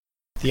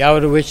The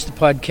hour to which the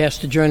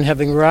podcast adjourned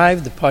having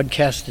arrived, the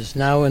podcast is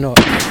now in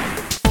order.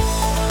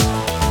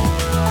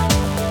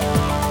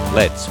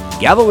 Let's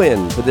gather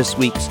in for this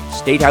week's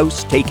State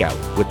House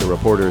Takeout with the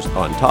reporters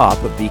on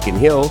top of Beacon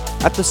Hill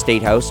at the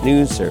State House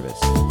News Service.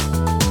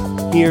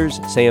 Here's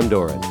Sam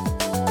Doran.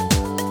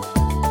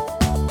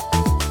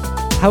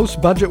 House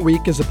Budget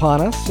Week is upon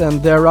us,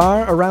 and there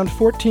are around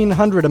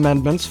 1,400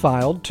 amendments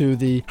filed to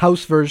the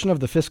House version of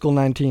the fiscal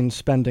 19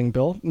 spending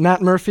bill.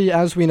 Matt Murphy,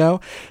 as we know,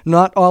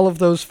 not all of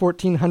those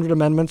 1,400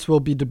 amendments will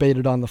be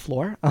debated on the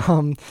floor.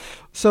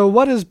 So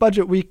what is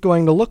Budget Week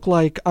going to look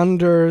like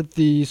under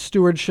the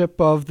stewardship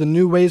of the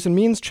new Ways and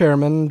Means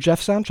Chairman,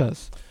 Jeff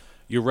Sanchez?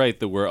 You're right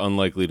that we're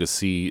unlikely to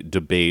see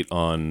debate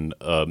on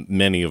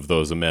many of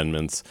those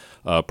amendments,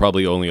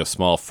 probably only a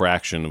small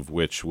fraction of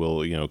which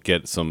will,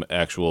 get some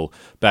actual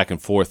back and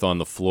forth on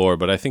the floor.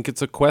 But I think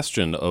it's a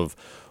question of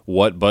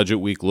what Budget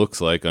Week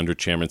looks like under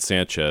Chairman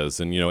Sanchez.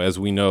 And, as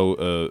we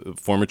know,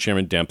 former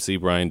Chairman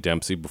Brian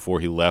Dempsey, before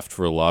he left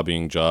for a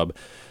lobbying job,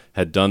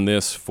 had done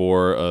this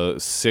for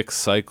 6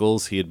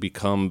 cycles. He had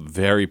become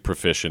very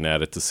proficient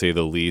at it, to say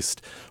the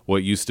least.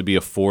 What used to be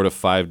a 4 to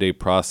 5 day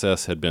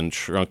process had been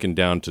shrunken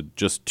down to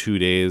just 2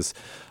 days,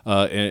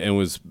 and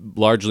was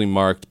largely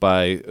marked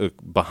by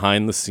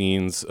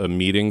behind-the-scenes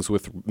meetings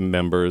with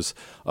members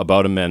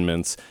about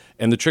amendments.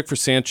 And the trick for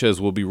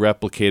Sanchez will be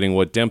replicating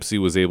what Dempsey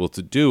was able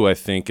to do, I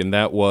think, and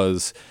that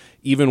was,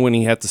 even when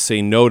he had to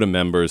say no to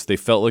members, they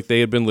felt like they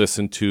had been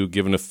listened to,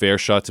 given a fair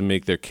shot to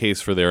make their case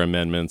for their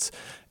amendments.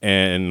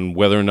 And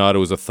whether or not it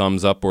was a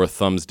thumbs up or a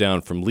thumbs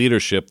down from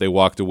leadership, they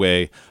walked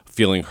away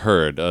feeling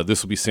heard.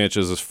 This will be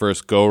Sanchez's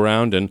first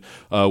go-around, and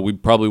we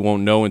probably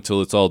won't know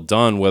until it's all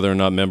done whether or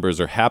not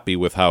members are happy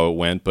with how it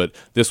went, but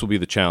this will be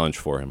the challenge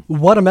for him.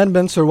 What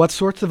amendments or what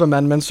sorts of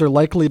amendments are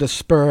likely to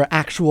spur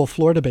actual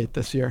floor debate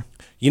this year?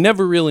 You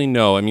never really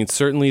know. I mean,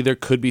 certainly there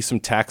could be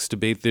some tax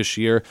debate this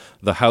year.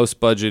 The House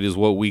budget is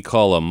what we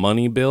call a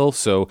money bill,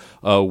 so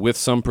with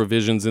some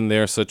provisions in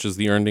there, such as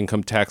the Earned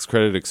Income Tax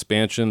Credit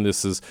expansion,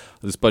 this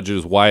budget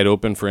is wide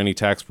open for any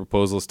tax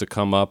proposals to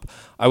come up.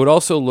 I would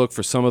also look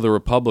for some of the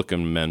Republican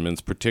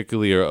amendments,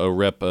 particularly a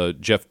Rep.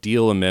 Jeff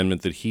Deal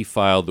amendment that he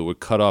filed that would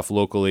cut off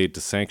local aid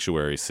to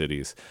sanctuary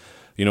cities.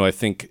 I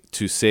think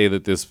to say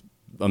that this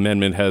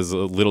amendment has a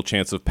little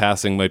chance of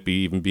passing might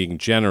be even being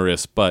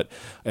generous, but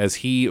as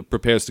he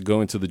prepares to go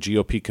into the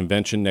GOP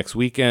convention next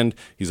weekend,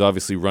 he's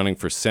obviously running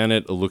for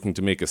Senate, looking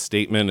to make a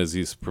statement as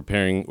he's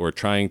preparing or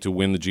trying to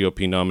win the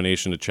GOP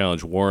nomination to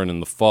challenge Warren in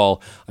the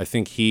fall. I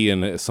think he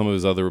and some of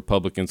his other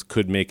Republicans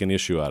could make an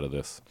issue out of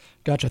this.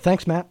 Gotcha.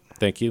 Thanks, Matt.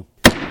 Thank you.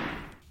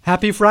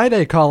 Happy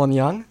Friday, Colin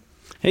Young.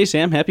 Hey,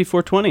 Sam. Happy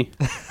 420.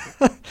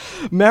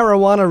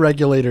 Marijuana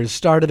regulators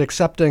started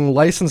accepting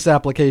license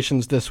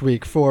applications this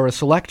week for a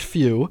select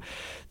few.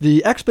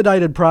 The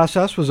expedited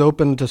process was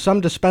open to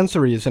some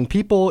dispensaries and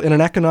people in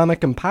an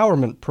economic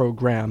empowerment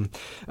program.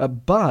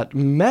 But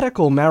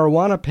medical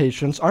marijuana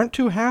patients aren't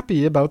too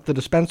happy about the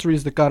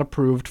dispensaries that got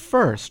approved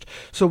first.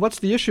 So what's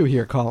the issue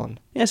here, Colin?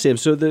 Yeah, Sam.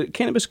 So the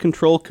Cannabis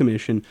Control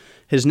Commission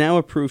has now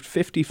approved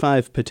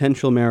 55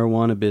 potential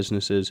marijuana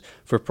businesses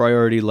for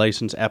priority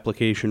license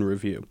application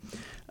review.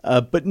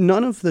 But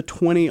none of the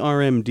 20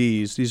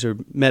 RMDs, these are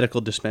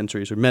medical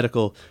dispensaries or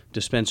medical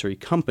dispensary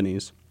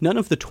companies, none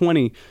of the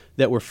 20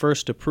 that were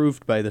first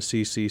approved by the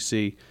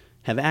CCC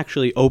have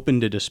actually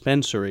opened a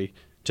dispensary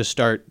to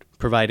start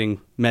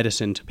providing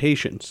medicine to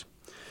patients.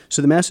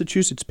 So the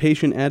Massachusetts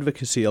Patient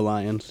Advocacy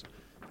Alliance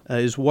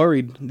is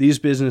worried these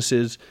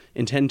businesses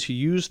intend to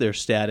use their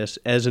status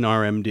as an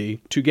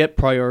RMD to get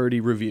priority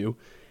review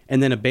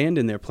and then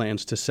abandon their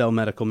plans to sell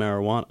medical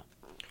marijuana.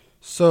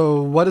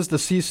 So what is the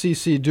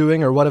CCC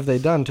doing, or what have they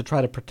done to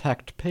try to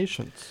protect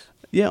patients?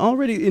 Yeah,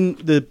 already in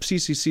the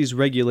CCC's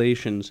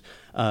regulations,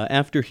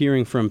 after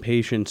hearing from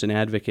patients and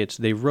advocates,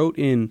 they wrote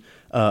in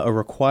a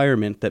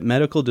requirement that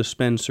medical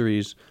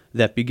dispensaries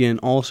that begin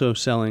also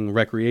selling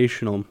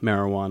recreational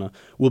marijuana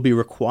will be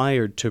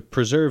required to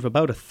preserve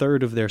about a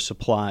third of their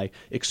supply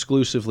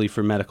exclusively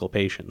for medical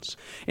patients.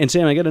 And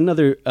Sam, I got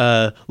another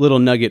little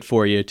nugget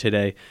for you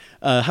today.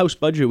 House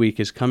Budget Week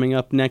is coming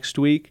up next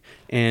week,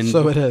 and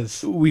so it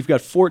is. We've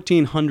got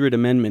 1,400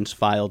 amendments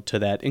filed to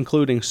that,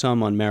 including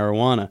some on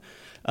marijuana.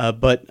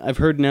 But I've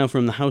heard now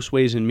from the House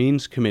Ways and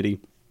Means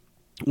Committee,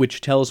 which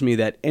tells me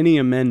that any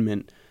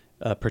amendment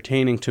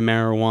pertaining to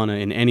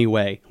marijuana in any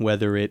way,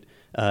 whether it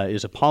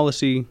is a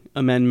policy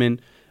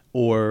amendment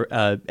or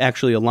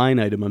actually a line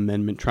item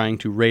amendment trying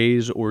to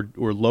raise or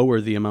lower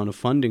the amount of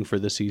funding for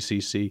the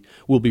CCC,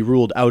 will be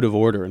ruled out of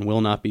order and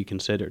will not be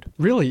considered.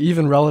 Really,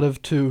 even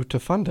relative to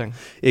funding?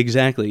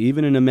 Exactly.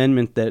 Even an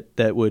amendment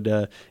that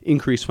would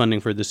increase funding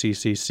for the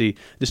CCC.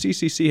 The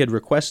CCC had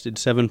requested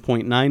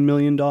 $7.9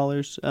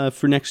 million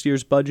for next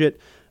year's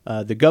budget.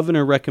 The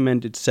governor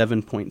recommended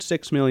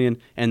 $7.6 million,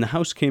 and the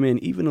House came in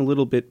even a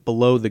little bit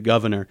below the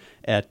governor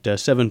at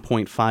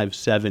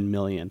 $7.57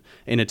 million.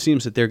 And it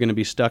seems that they're going to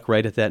be stuck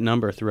right at that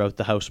number throughout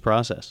the House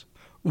process.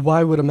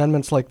 Why would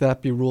amendments like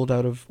that be ruled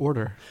out of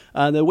order?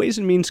 The Ways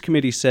and Means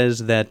Committee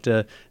says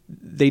that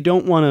they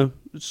don't want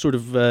to sort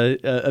of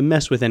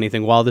mess with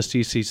anything while the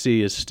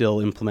CCC is still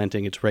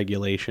implementing its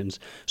regulations.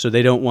 So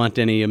they don't want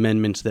any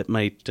amendments that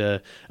might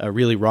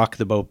really rock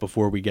the boat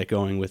before we get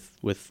going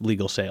with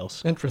legal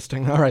sales.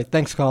 Interesting. All right.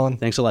 Thanks, Colin.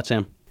 Thanks a lot,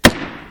 Sam.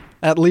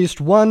 At least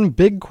one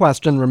big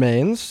question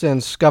remains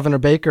since Governor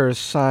Baker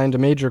signed a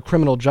major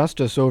criminal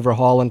justice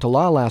overhaul into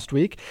law last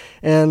week,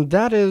 and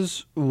that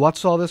is,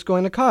 what's all this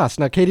going to cost?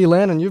 Now, Katie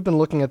Lannon, you've been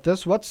looking at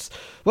this. What's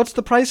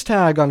the price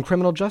tag on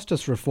criminal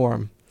justice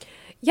reform?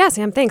 Yeah,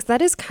 Sam, thanks.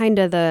 That is kind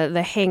of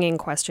the hanging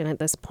question at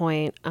this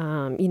point.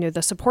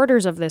 The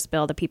supporters of this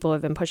bill, the people who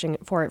have been pushing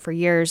for it for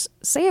years,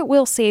 say it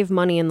will save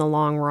money in the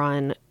long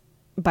run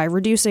by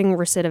reducing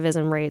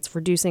recidivism rates,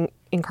 reducing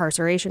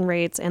incarceration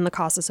rates, and the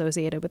costs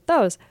associated with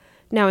those.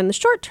 Now, in the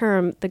short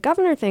term, the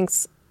governor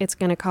thinks it's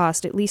going to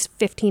cost at least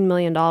 $15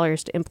 million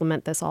to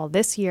implement this all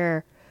this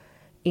year,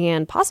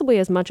 and possibly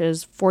as much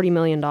as $40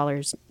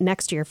 million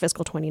next year,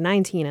 fiscal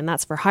 2019, and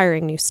that's for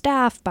hiring new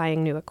staff,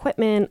 buying new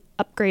equipment,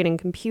 upgrading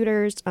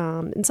computers,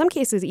 in some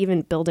cases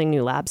even building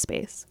new lab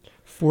space.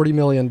 $40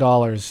 million.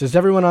 Is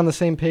everyone on the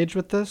same page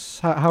with this?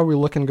 How are we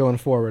looking going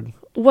forward?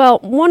 Well,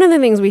 one of the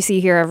things we see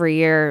here every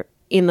year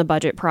in the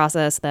budget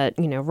process that,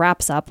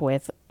 wraps up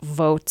with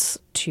votes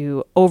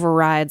to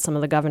override some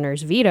of the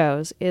governor's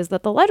vetoes is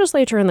that the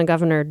legislature and the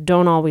governor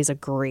don't always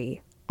agree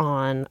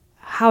on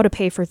how to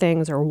pay for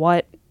things or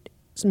what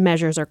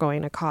measures are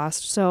going to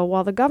cost. So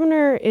while the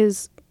governor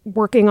is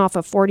working off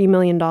a $40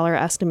 million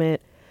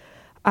estimate,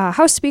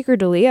 House Speaker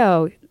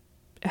DeLeo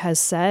has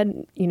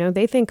said,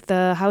 they think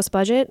the House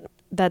budget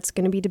that's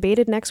going to be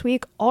debated next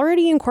week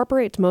already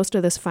incorporates most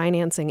of this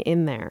financing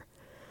in there.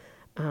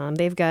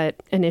 They've got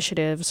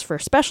initiatives for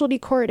specialty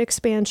court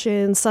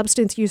expansion,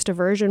 substance use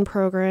diversion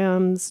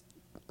programs,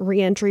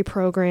 reentry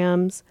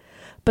programs.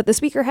 But the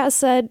speaker has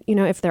said,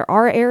 if there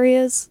are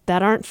areas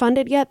that aren't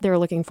funded yet, they're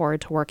looking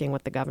forward to working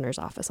with the governor's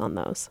office on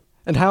those.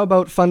 And how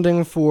about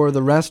funding for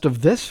the rest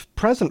of this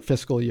present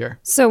fiscal year?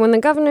 So when the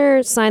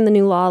governor signed the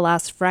new law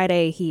last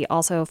Friday, he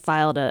also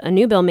filed a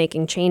new bill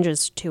making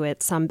changes to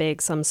it, some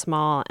big, some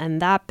small.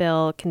 And that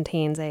bill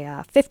contains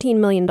a $15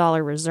 million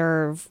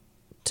reserve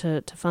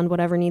to fund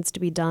whatever needs to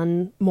be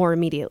done more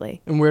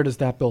immediately. And where does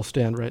that bill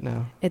stand right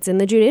now? It's in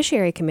the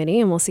Judiciary Committee,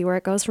 and we'll see where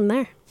it goes from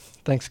there.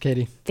 Thanks,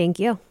 Katie. Thank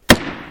you.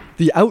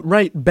 The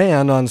outright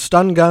ban on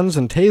stun guns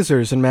and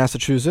tasers in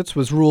Massachusetts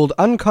was ruled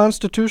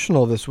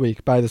unconstitutional this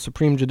week by the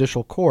Supreme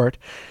Judicial Court.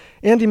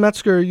 Andy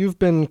Metzger, you've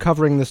been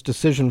covering this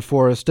decision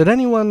for us. Did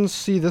anyone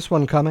see this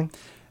one coming?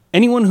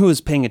 Anyone who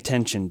was paying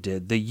attention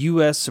did. The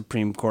U.S.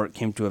 Supreme Court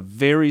came to a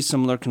very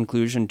similar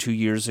conclusion 2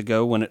 years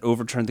ago when it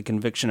overturned the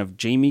conviction of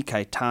Jamie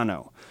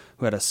Caetano,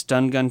 who had a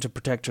stun gun to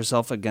protect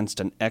herself against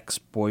an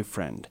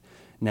ex-boyfriend.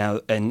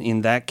 Now, and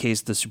in that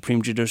case, the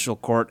Supreme Judicial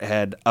Court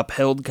had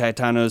upheld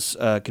Caetano's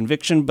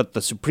conviction, but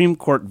the Supreme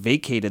Court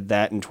vacated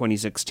that in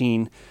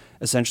 2016,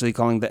 essentially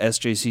calling the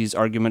SJC's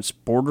arguments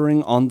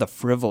bordering on the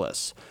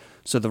frivolous.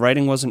 So the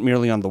writing wasn't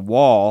merely on the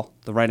wall,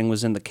 the writing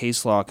was in the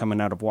case law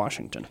coming out of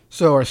Washington.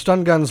 So are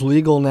stun guns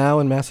legal now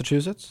in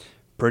Massachusetts?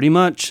 Pretty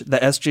much. The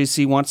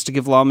SJC wants to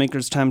give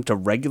lawmakers time to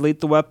regulate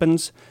the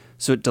weapons,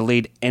 so it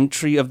delayed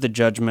entry of the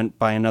judgment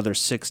by another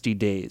 60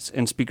 days.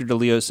 And Speaker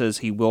DeLeo says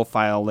he will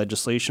file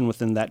legislation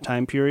within that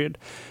time period.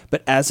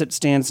 But as it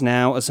stands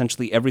now,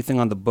 essentially everything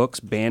on the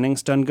books banning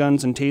stun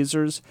guns and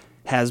tasers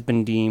has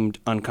been deemed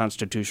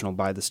unconstitutional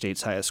by the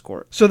state's highest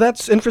court. So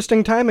that's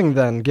interesting timing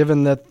then,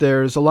 given that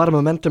there's a lot of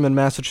momentum in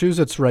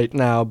Massachusetts right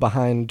now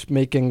behind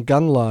making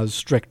gun laws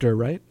stricter,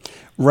 right?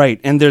 Right,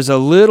 and there's a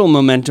little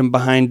momentum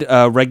behind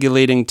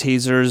regulating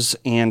tasers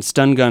and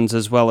stun guns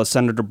as well. As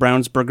Senator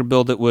Brownsberger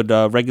bill that would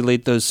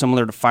regulate those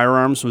similar to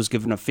firearms was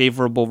given a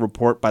favorable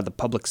report by the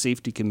Public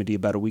Safety Committee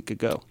about a week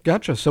ago.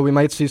 Gotcha. So we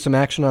might see some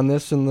action on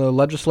this in the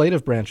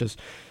legislative branches.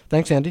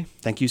 Thanks, Andy.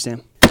 Thank you,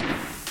 Sam.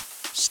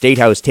 State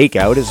House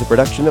Takeout is a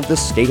production of the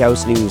State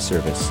House News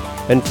Service.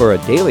 And for a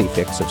daily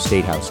fix of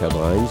State House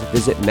headlines,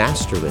 visit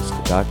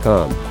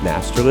masterlist.com.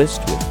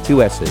 Masterlist with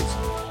 2 S's.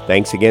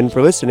 Thanks again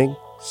for listening.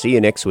 See you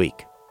next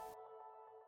week.